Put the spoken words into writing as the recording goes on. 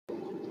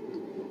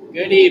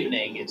Good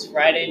evening. It's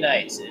Friday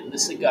nights in the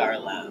Cigar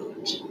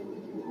Lounge.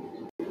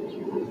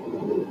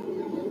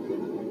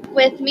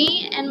 With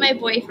me and my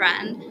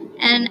boyfriend,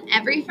 and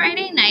every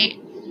Friday night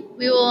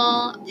we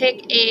will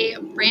pick a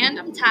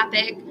random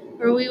topic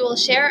where we will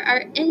share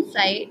our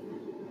insight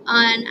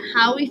on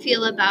how we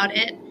feel about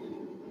it.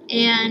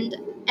 And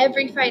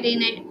every Friday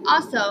night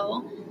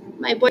also,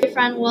 my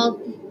boyfriend will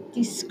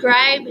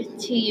describe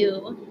to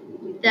you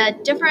the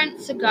different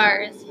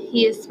cigars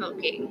he is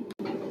smoking.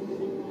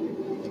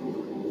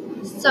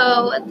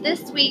 So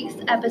this week's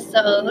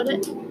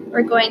episode,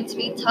 we're going to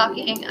be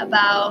talking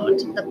about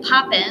the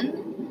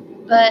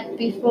Poppin', but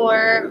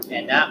before...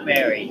 And not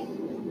married.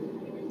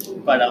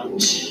 But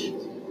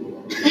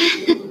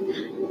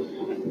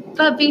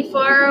But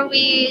before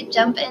we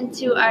jump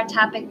into our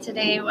topic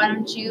today, why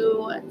don't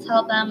you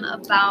tell them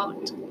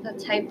about the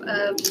type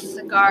of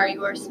cigar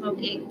you are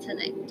smoking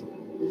tonight?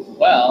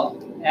 Well,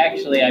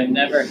 actually, I've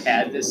never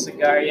had this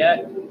cigar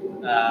yet.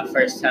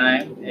 First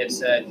time.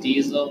 It's a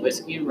Diesel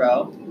Whiskey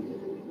Row.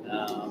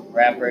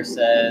 Wrapper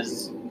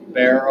says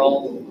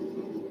bourbon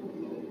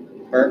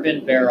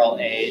barrel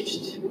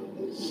aged.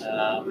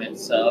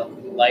 It's a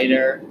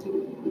lighter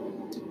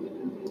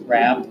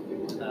wrap,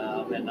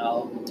 and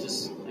I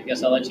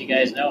guess I'll let you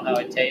guys know how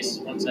it tastes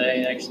once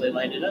I actually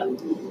light it up.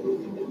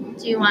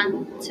 Do you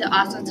want to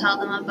also tell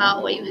them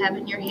about what you have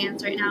in your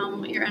hands right now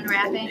and what you're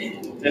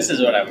unwrapping? This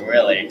is what I'm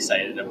really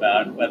excited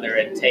about, whether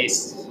it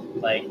tastes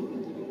like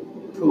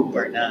poop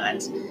or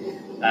not.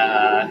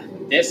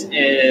 This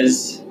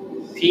is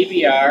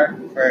PBR.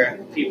 For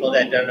people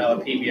that don't know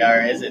what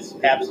PBR is, it's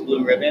Pabst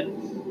Blue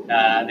Ribbon.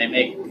 They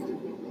make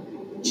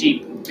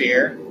cheap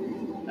beer.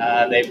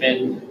 They've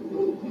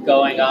been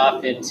going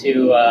off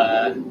into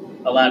a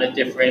lot of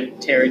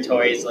different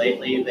territories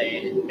lately.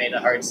 They made a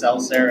hard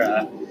seltzer,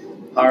 a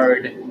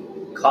hard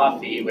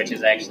coffee, which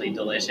is actually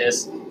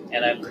delicious.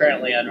 And I'm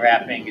currently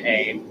unwrapping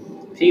a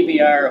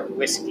PBR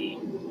whiskey.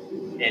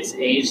 It's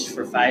aged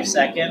for 5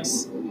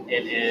 seconds.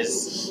 It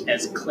is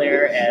as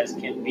clear as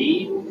can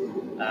be.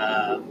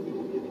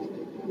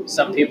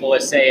 Some people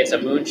would say it's a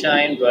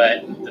moonshine,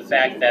 but the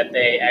fact that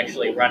they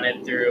actually run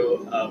it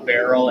through a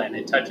barrel and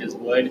it touches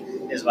wood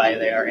is why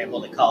they are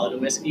able to call it a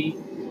whiskey.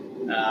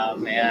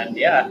 And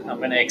yeah, I'm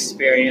going to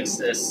experience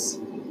this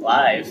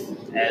live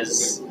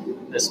as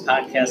this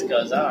podcast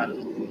goes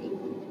on.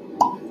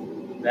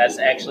 That's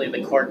actually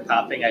the cork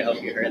popping. I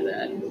hope you heard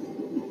that.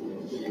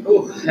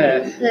 Ooh,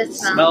 it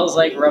smells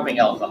like rubbing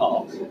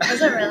alcohol. Does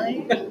it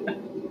really?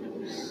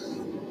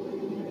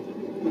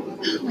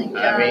 Oh my god.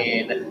 I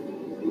mean,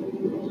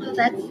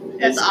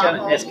 that's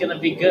awful. It's gonna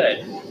be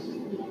good.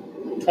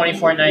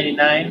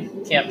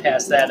 $24.99. Can't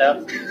pass that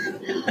up.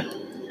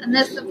 And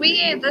this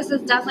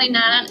is definitely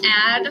not an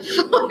ad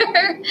for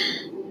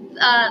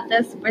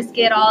this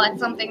whiskey at all. It's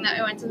something that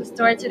we went to the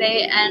store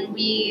today and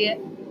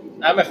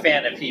I'm a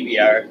fan of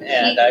PBR,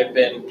 and I've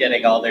been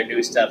getting all their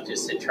new stuff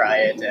just to try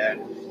it,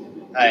 and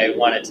I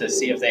wanted to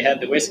see if they had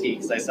the whiskey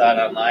because I saw it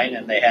online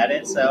and they had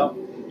it, so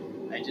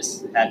I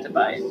just had to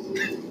buy it.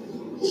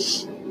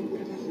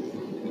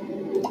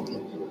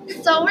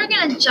 So we're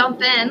going to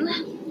jump in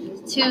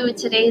to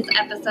today's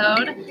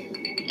episode,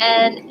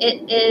 and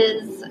it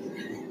is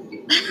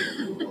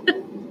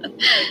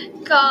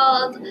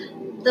called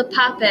The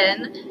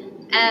Poppin'.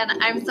 And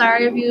I'm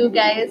sorry if you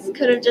guys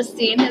could have just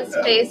seen his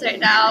face right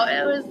now.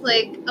 It was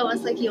like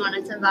almost like he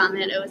wanted to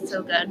vomit. It was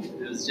so good.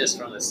 It was just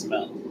from the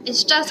smell.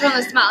 It's just from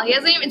the smell. He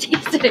hasn't even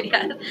tasted it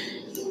yet.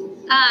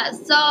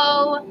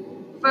 So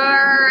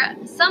for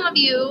some of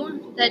you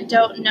that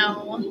don't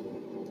know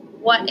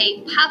what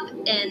a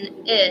pop-in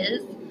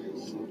is,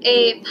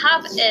 a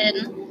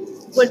pop-in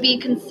would be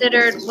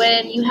considered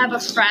when you have a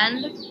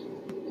friend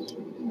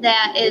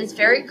that is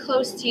very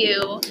close to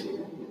you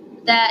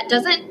that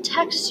doesn't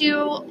text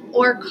you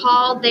or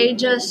call, they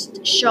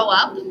just show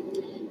up.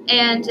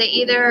 And they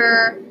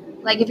either,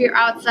 like if you're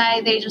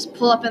outside, they just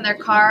pull up in their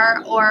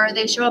car, or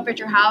they show up at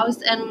your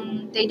house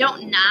and they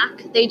don't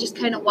knock, they just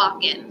kind of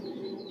walk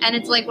in. And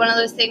it's like one of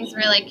those things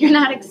where like you're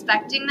not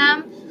expecting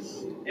them.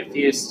 If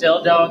you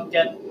still don't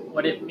get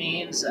what it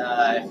means,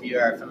 if you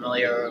are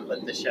familiar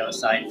with the show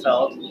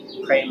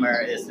Seinfeld,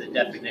 Kramer is the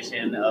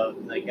definition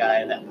of the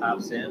guy that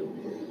pops in.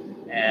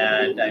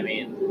 And I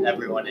mean,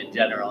 everyone in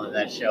general in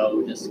that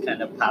show just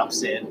kind of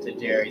pops into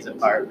Jerry's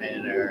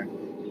apartment or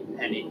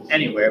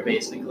anywhere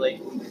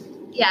basically.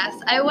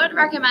 Yes, I would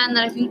recommend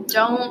that if you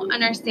don't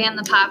understand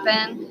the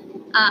Poppin',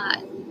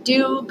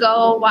 do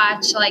go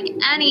watch like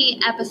any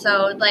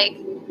episode. Like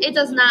it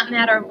does not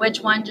matter which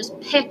one, just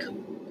pick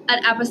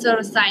an episode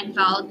of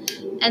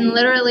Seinfeld, and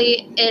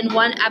literally in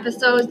one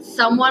episode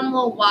someone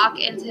will walk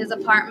into his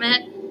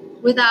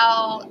apartment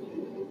without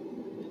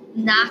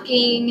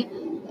knocking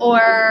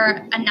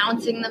or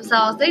announcing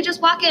themselves. They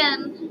just walk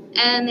in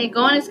and they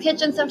go in his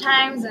kitchen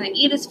sometimes and they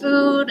eat his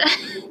food.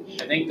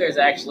 I think there's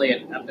actually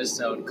an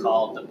episode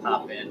called The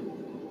Pop-In.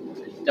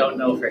 Don't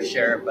know for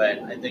sure, but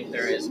I think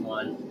there is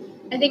one.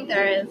 I think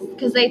there is,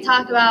 because they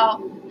talk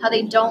about how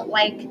they do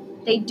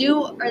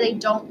or they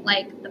don't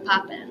like the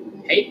Poppin'.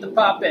 Hate the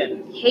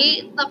Poppin'.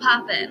 Hate the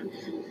Poppin'.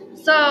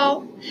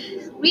 So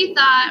we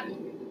thought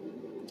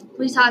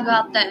we'd talk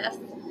about this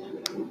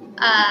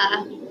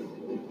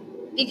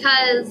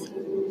because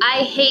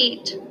I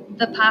hate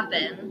the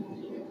pop-in.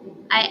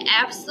 I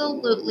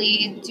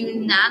absolutely do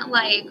not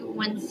like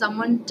when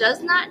someone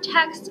does not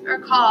text or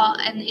call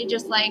and they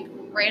just like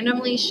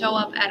randomly show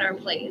up at our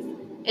place.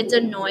 It's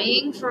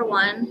annoying for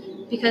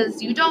one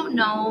because you don't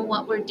know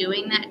what we're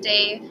doing that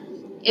day,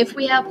 if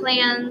we have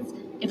plans,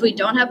 if we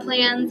don't have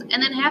plans,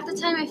 and then half the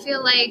time I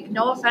feel like,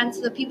 no offense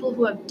to the people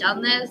who have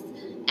done this,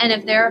 and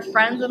if they're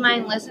friends of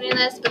mine listening to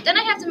this, but then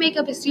I have to make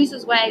up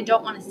excuses why I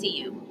don't want to see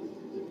you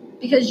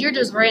because you're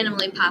just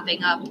randomly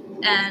popping up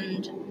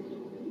and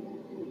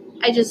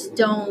I just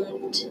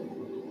don't.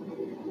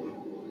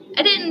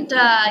 I didn't,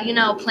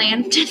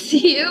 plan to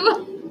see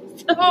you,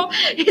 so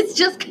it's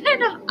just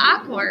kind of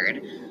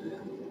awkward.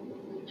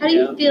 How do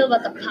you feel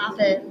about the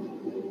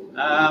pop-in?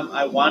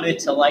 I wanted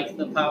to like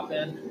the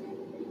pop-in.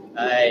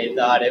 I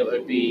thought it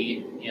would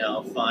be,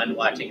 fun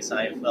watching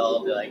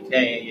Seinfeld. Be like,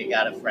 hey, you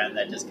got a friend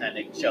that just kind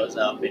of shows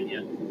up and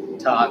you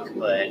talk,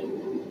 but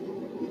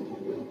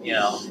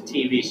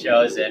TV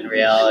shows and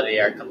reality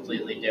are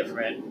completely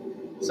different.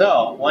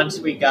 So once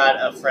we got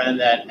a friend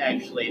that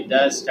actually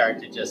does start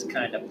to just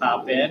kind of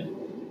pop in,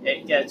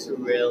 it gets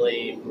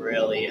really,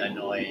 really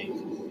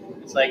annoying.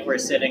 It's like we're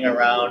sitting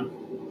around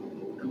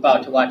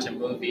about to watch a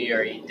movie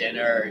or eat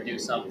dinner or do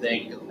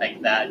something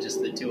like that,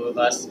 just the two of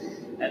us,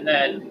 and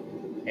then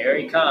here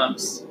he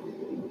comes,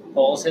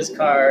 pulls his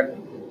car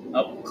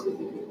up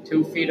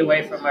 2 feet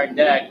away from our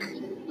deck,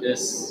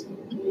 just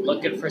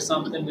looking for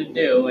something to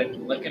do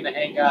and looking to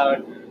hang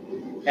out,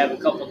 have a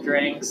couple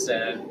drinks,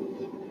 and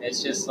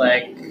it's just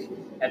like,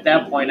 at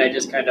that point, I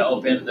just kind of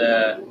open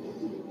the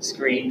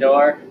screen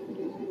door,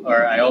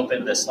 or I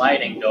open the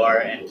sliding door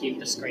and keep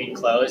the screen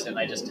closed, and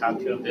I just talk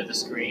to him through the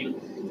screen.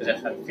 Because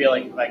if I feel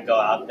like if I go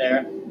out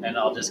there, then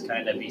I'll just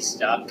kind of be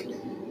stuck,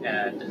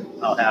 and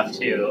I'll have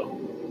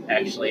to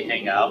actually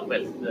hang out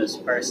with this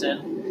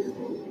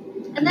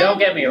person. And don't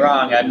get me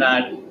wrong, I'm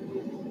not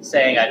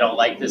saying I don't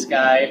like this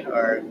guy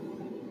or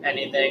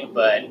anything,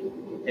 but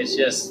it's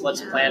just,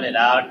 let's plan it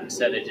out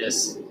instead of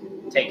just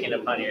taking it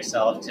upon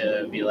yourself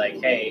to be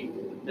like, hey,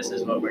 this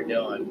is what we're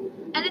doing.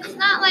 And it's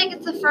not like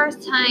it's the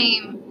first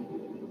time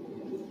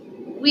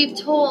we've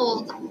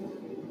told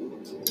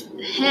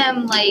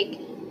him, like,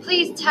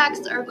 please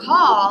text or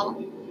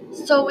call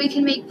so we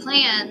can make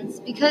plans,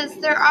 because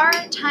there are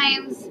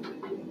times,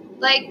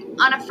 like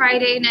on a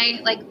Friday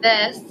night like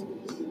this,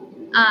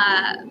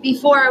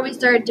 before we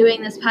started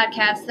doing this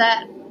podcast,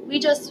 that we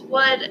just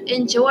would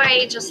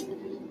enjoy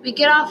we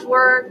get off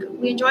work,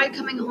 we enjoy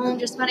coming home,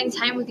 just spending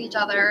time with each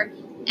other,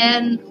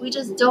 and we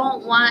just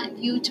don't want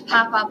you to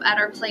pop up at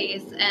our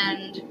place,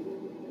 and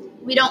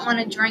we don't want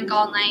to drink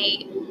all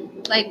night.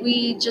 Like,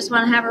 we just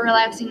want to have a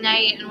relaxing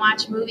night and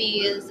watch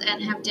movies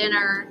and have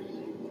dinner.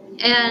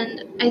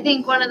 And I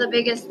think one of the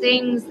biggest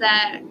things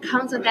that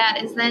comes with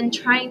that is then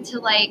trying to,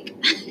 like,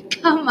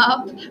 come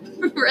up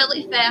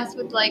really fast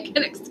with, like,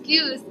 an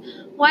excuse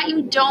why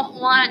you don't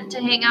want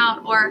to hang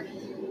out, or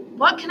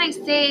what can I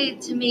say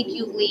to make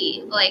you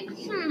leave? Like,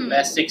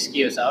 Best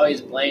excuse,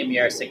 always blame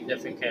your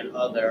significant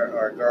other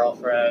or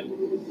girlfriend.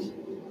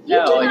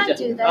 You do not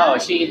do that. Oh,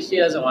 she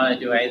doesn't want to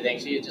do anything.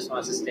 She just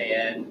wants to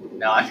stay in.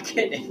 No, I'm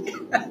kidding.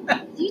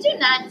 You do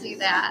not do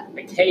that.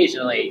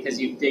 Occasionally, because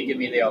you did give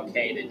me the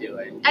okay to do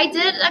it. I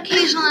did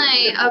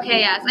occasionally,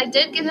 yes. I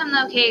did give him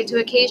the okay to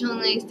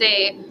occasionally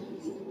say,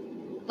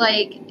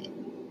 like,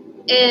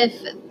 if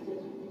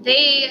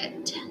they,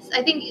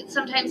 I think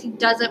sometimes he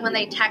does it when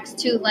they text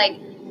too, like,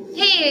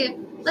 hey,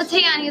 let's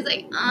hang out. He's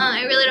like,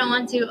 I really don't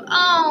want to.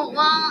 Oh,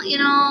 well,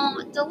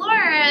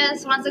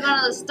 Dolores wants to go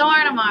to the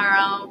store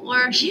tomorrow,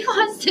 or she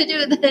wants to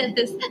do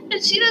this,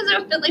 and she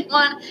doesn't really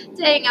want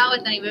to hang out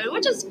with anybody,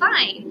 which is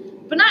fine,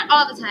 but not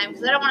all the time,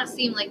 because I don't want to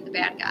seem like the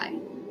bad guy.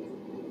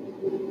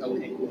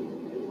 Okay.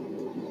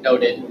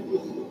 Noted.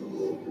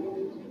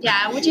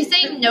 Yeah, would you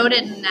say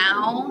noted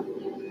now?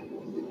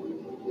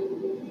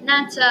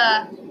 Not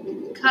to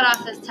cut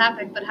off this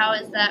topic, but how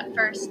is that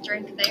first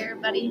drink there,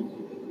 buddy?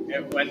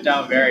 It went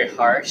down very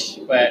harsh,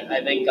 but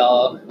I think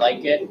I'll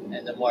like it,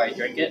 and the more I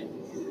drink it,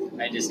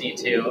 I just need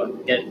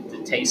to get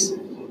the taste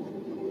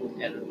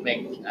and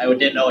I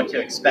didn't know what to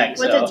expect.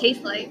 What's it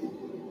taste like?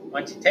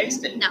 Why don't you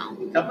taste it? No.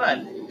 Come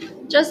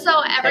on. Just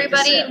so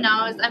everybody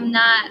knows, I'm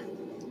not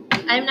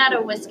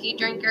a whiskey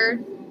drinker.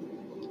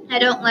 I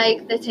don't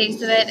like the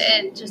taste of it.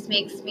 It just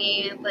makes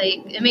me,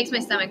 it makes my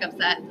stomach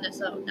upset.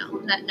 So no,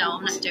 I'm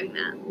not doing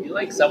that. You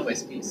like some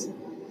whiskeys.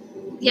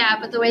 Yeah,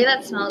 but the way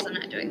that smells, I'm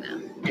not doing that.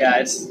 Yeah,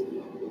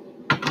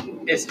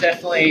 it's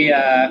definitely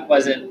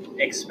wasn't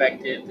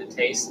expected to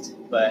taste,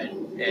 but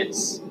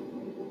it's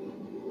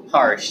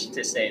harsh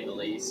to say the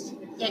least.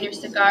 And your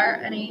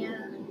cigar,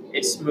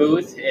 It's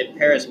smooth. It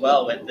pairs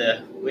well with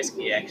the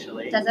whiskey,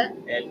 actually. Does it?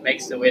 It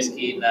makes the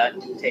whiskey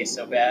not taste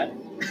so bad.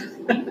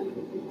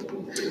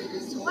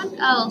 So what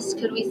else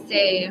could we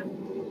say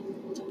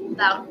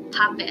about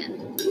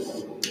pop-in?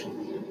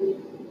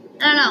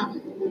 I don't know.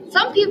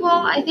 Some people,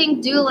 I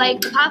think, do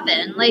like the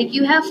pop-in. Like,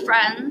 you have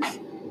friends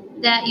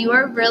that you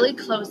are really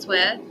close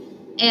with,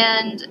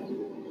 and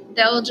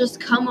they'll just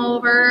come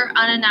over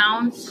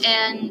unannounced,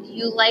 and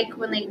you like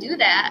when they do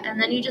that. And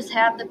then you just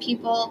have the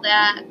people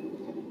that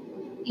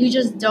you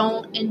just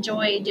don't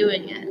enjoy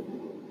doing it.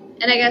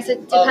 And I guess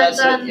it depends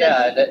on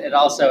it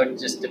also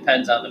just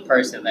depends on the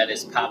person that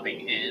is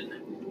popping in.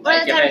 What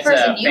Like if type it's of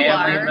person a you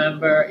family are.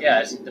 member,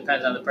 it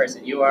depends on the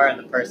person you are and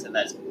the person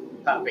that's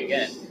popping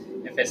in.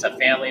 If it's a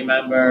family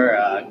member,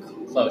 a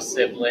close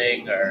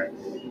sibling, or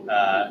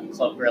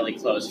really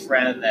close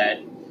friend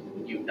that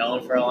you've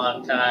known for a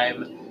long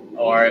time,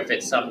 or if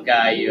it's some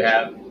guy you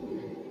have,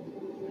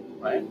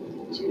 what?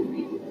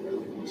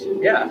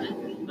 Yeah.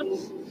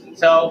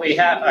 So we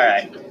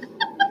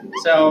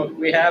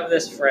have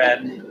this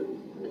friend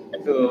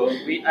who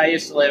I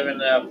used to live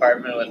in an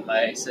apartment with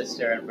my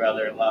sister and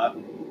brother-in-law,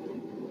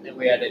 and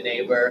we had a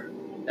neighbor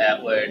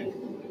that would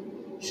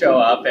show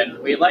up, and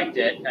we liked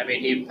it. I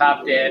mean, he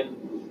popped in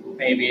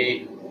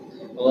maybe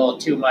a little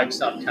too much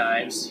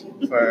sometimes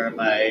for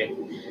my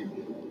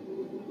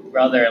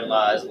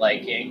brother-in-law's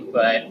liking,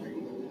 but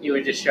he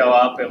would just show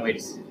up, and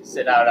we'd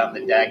sit out on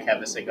the deck,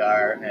 have a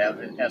cigar,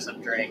 have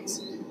some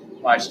drinks,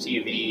 watch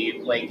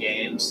TV, play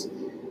games.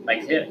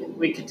 Like,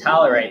 we could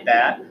tolerate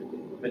that.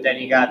 But then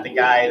you got the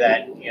guy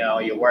that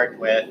you worked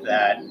with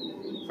that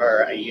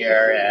for a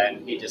year,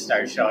 and he just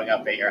started showing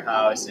up at your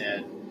house,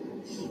 and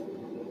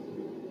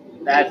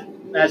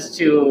that's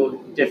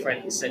two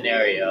different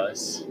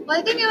scenarios. Well,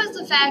 I think it was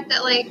the fact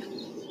that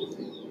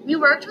we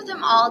worked with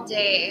him all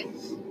day,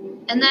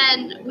 and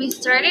then we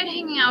started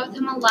hanging out with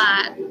him a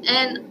lot.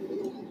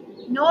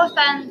 And no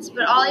offense,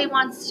 but all he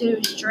wants to do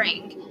is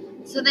drink.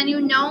 So then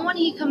when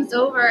he comes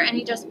over and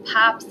he just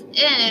pops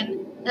in,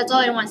 that's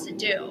all he wants to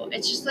do.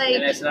 It's just like...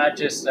 And it's not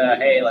just,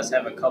 hey, let's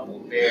have a couple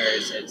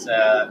beers. It's,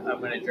 I'm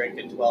going to drink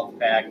a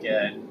 12-pack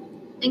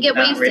and get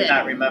wasted.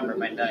 Not remember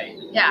my night.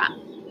 Yeah.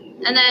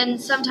 And then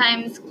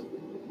sometimes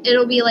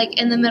it'll be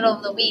in the middle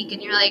of the week, and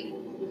you're like,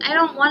 I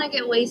don't want to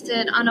get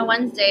wasted on a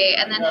Wednesday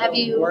and then have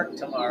you... work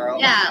tomorrow.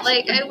 Yeah,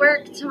 I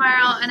work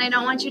tomorrow, and I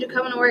don't want you to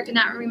come to work and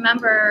not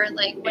remember,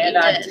 what you did. And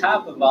on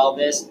top of all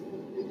this,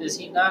 does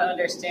he not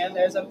understand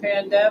there's a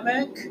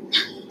pandemic?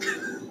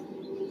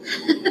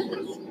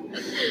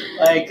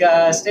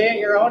 Stay at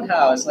your own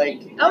house.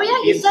 Oh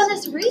yeah, he's done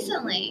this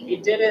recently. He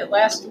did it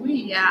last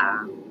week.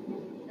 Yeah.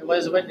 It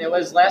was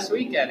last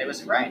weekend. It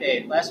was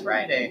last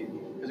Friday,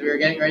 because we were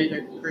getting ready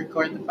to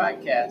record the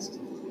podcast.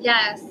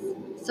 Yes.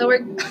 So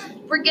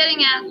we're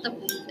getting at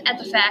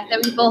the fact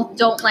that we both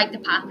don't like to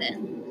pop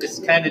in. This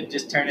kind of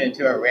just turned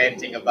into a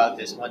ranting about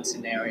this one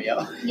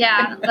scenario.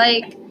 Yeah,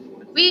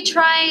 we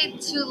try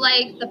to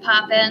like the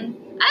pop in.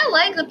 I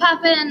like the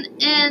pop in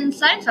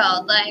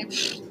Seinfeld.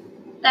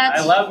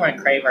 I love when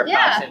Kramer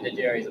pops into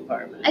Jerry's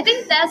apartment. I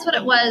think that's what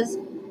it was.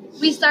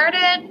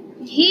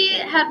 He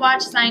had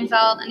watched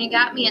Seinfeld, and he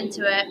got me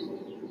into it,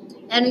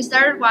 and we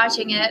started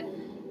watching it,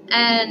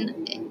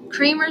 and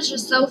Kramer's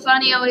just so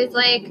funny, always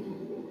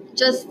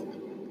just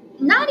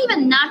not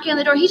even knocking on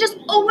the door. He just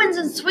opens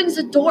and swings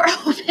the door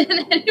open,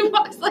 and he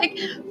walks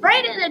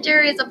right into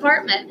Jerry's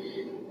apartment.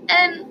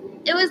 And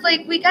it was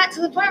we got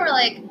to the point where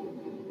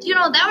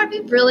that would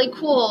be really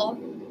cool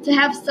to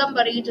have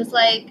somebody just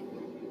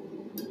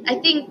I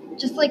think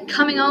just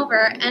coming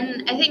over.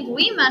 And I think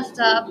we messed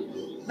up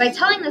by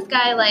telling this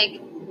guy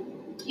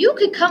you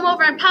could come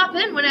over and pop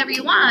in whenever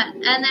you want.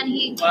 And then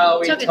he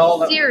took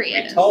it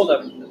serious. We told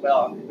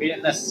him, we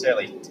didn't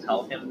necessarily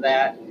tell him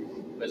that.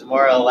 It was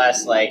more or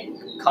less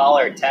call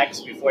or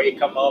text before you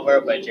come over,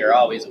 but you're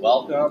always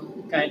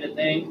welcome kind of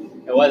thing.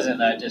 It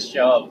wasn't just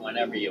show up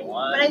whenever you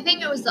want. But I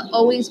think it was the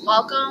always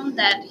welcome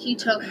that he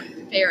took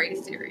very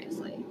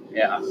seriously.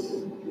 Yeah.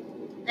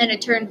 And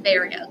it turned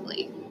very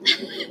ugly.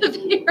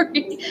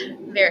 Very,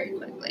 very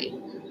quickly.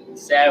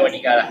 It's sad when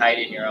you gotta hide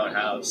in your own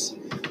house.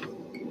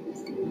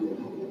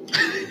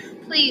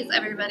 Please,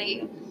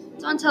 everybody,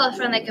 don't tell a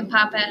friend they can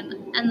pop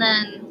in and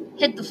then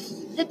hit the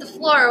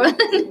floor when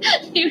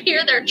you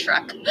hear their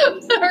truck or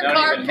don't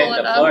car even pulling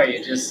hit the up. floor.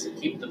 You just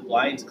keep the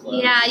blinds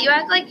closed. Yeah, you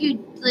act like you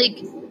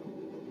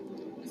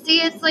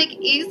See, it's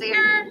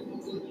easier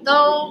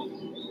though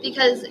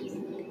because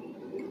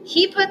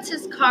he puts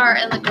his car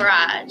in the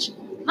garage.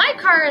 My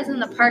car is in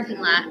the parking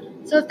lot.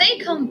 So if they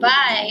come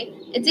by,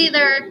 it's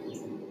either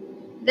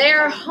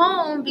they're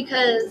home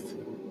because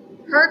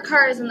her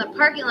car is in the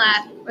parking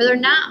lot, or they're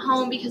not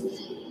home because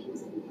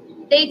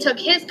they took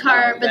his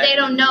car, but they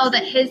don't know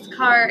that his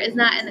car is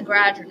not in the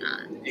garage or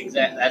not.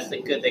 Exactly. That's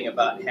the good thing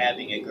about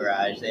having a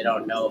garage. They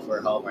don't know if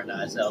we're home or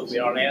not. So if we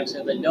don't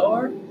answer the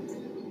door,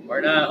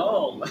 we're not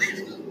home.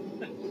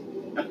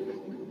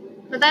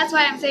 But that's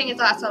why I'm saying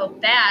it's also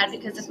bad,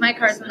 because if my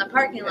car's in the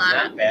parking lot...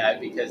 It's not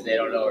bad because they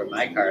don't know where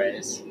my car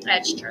is.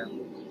 That's true.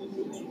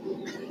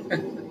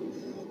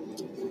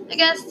 I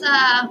guess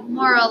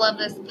moral of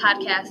this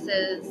podcast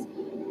is,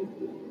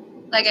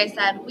 like I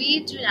said,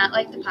 we do not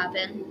like to pop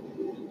in.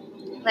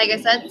 Like I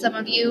said, some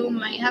of you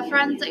might have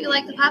friends that you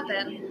like to pop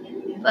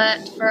in.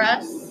 But for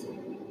us,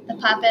 the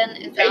pop in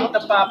is Hate out. the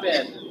pop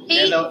in.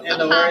 Hate in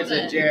the words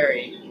of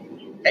Jerry.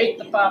 Hate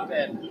the pop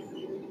in.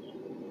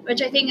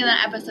 Which I think in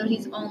that episode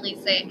he's only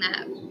saying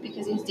that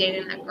because he's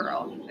dating that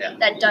girl Yeah.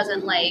 that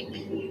doesn't like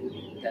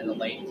That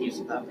Elaine keeps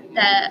popping.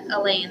 that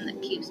Elaine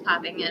that keeps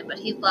popping in, but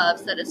he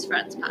loves that his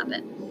friends pop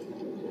it.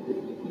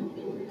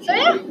 So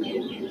yeah.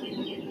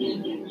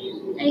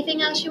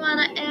 Anything else you want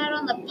to add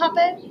on the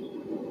puppet?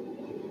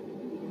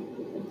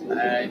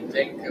 I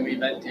think we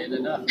vented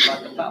enough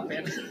about the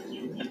pop-in.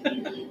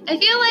 I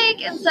feel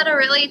like instead of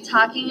really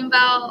talking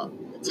about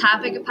the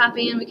topic of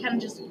popping in, we kind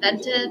of just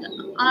vented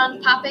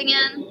on popping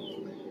in.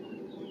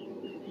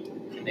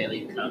 Can they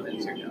leave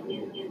comments or no?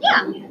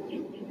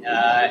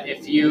 Yeah.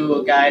 If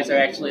you guys are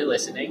actually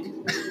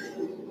listening,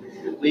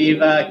 leave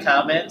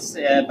comments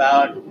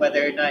about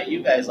whether or not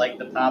you guys like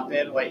the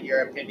pop-in, what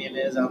your opinion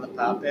is on the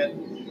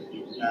pop-in.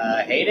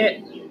 Hate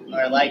it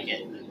or like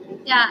it.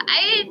 Yeah,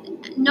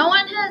 no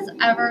one has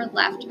ever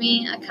left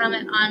me a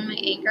comment on my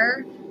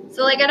Anchor.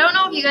 So, I don't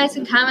know if you guys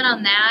can comment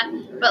on that,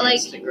 but,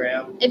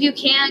 Instagram. If you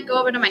can, go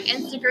over to my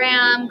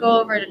Instagram, go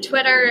over to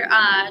Twitter,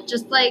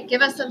 just,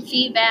 give us some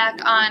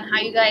feedback on how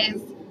you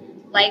guys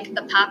like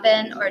the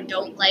pop-in or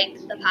don't like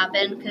the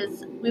pop-in,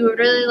 because we would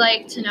really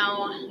like to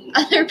know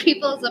other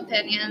people's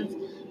opinions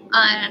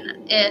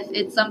on if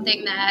it's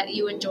something that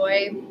you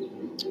enjoy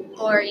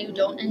or you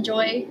don't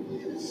enjoy.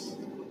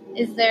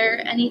 Is there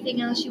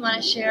anything else you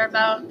want to share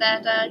about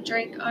that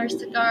drink or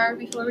cigar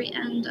before we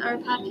end our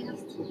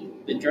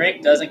podcast? The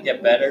drink doesn't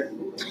get better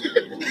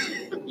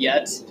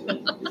yet.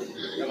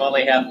 I'm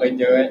only halfway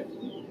through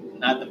it.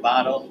 Not the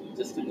bottle,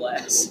 just the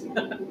glass.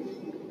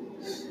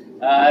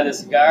 The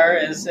cigar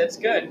it's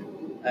good.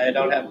 I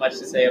don't have much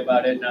to say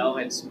about it. No,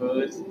 it's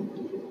smooth.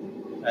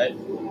 But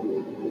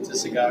it's a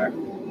cigar.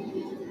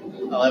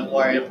 I'll have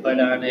more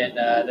input on it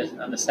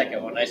on the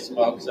second one I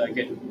smoke, so I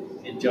can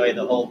enjoy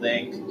the whole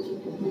thing.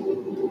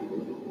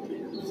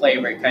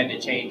 Flavor kind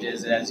of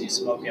changes as you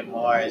smoke it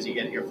more, as you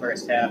get your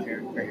first half,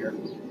 your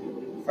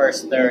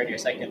first third, your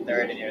second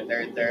third, and your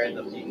third third,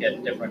 you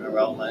get different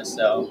aromas.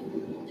 So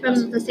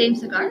from the same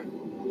cigar?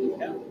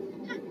 Yeah.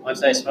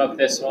 Once I smoke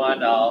this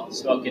one, I'll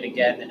smoke it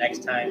again the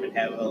next time and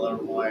have a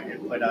little more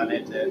input on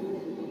it to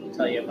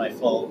tell you my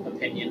full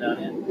opinion on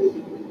it.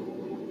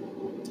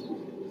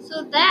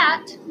 So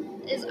that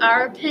is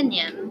our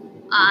opinion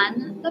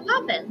on the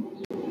poppin'.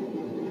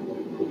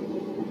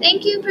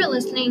 Thank you for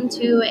listening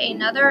to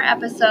another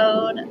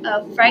episode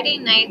of Friday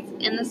Nights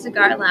in the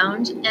Cigar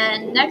Lounge.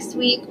 And next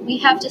week, we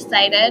have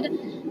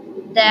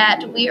decided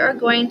that we are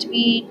going to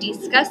be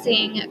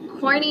discussing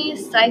corny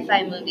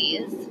sci-fi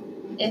movies.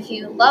 If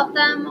you love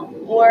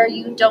them or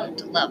you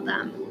don't love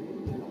them.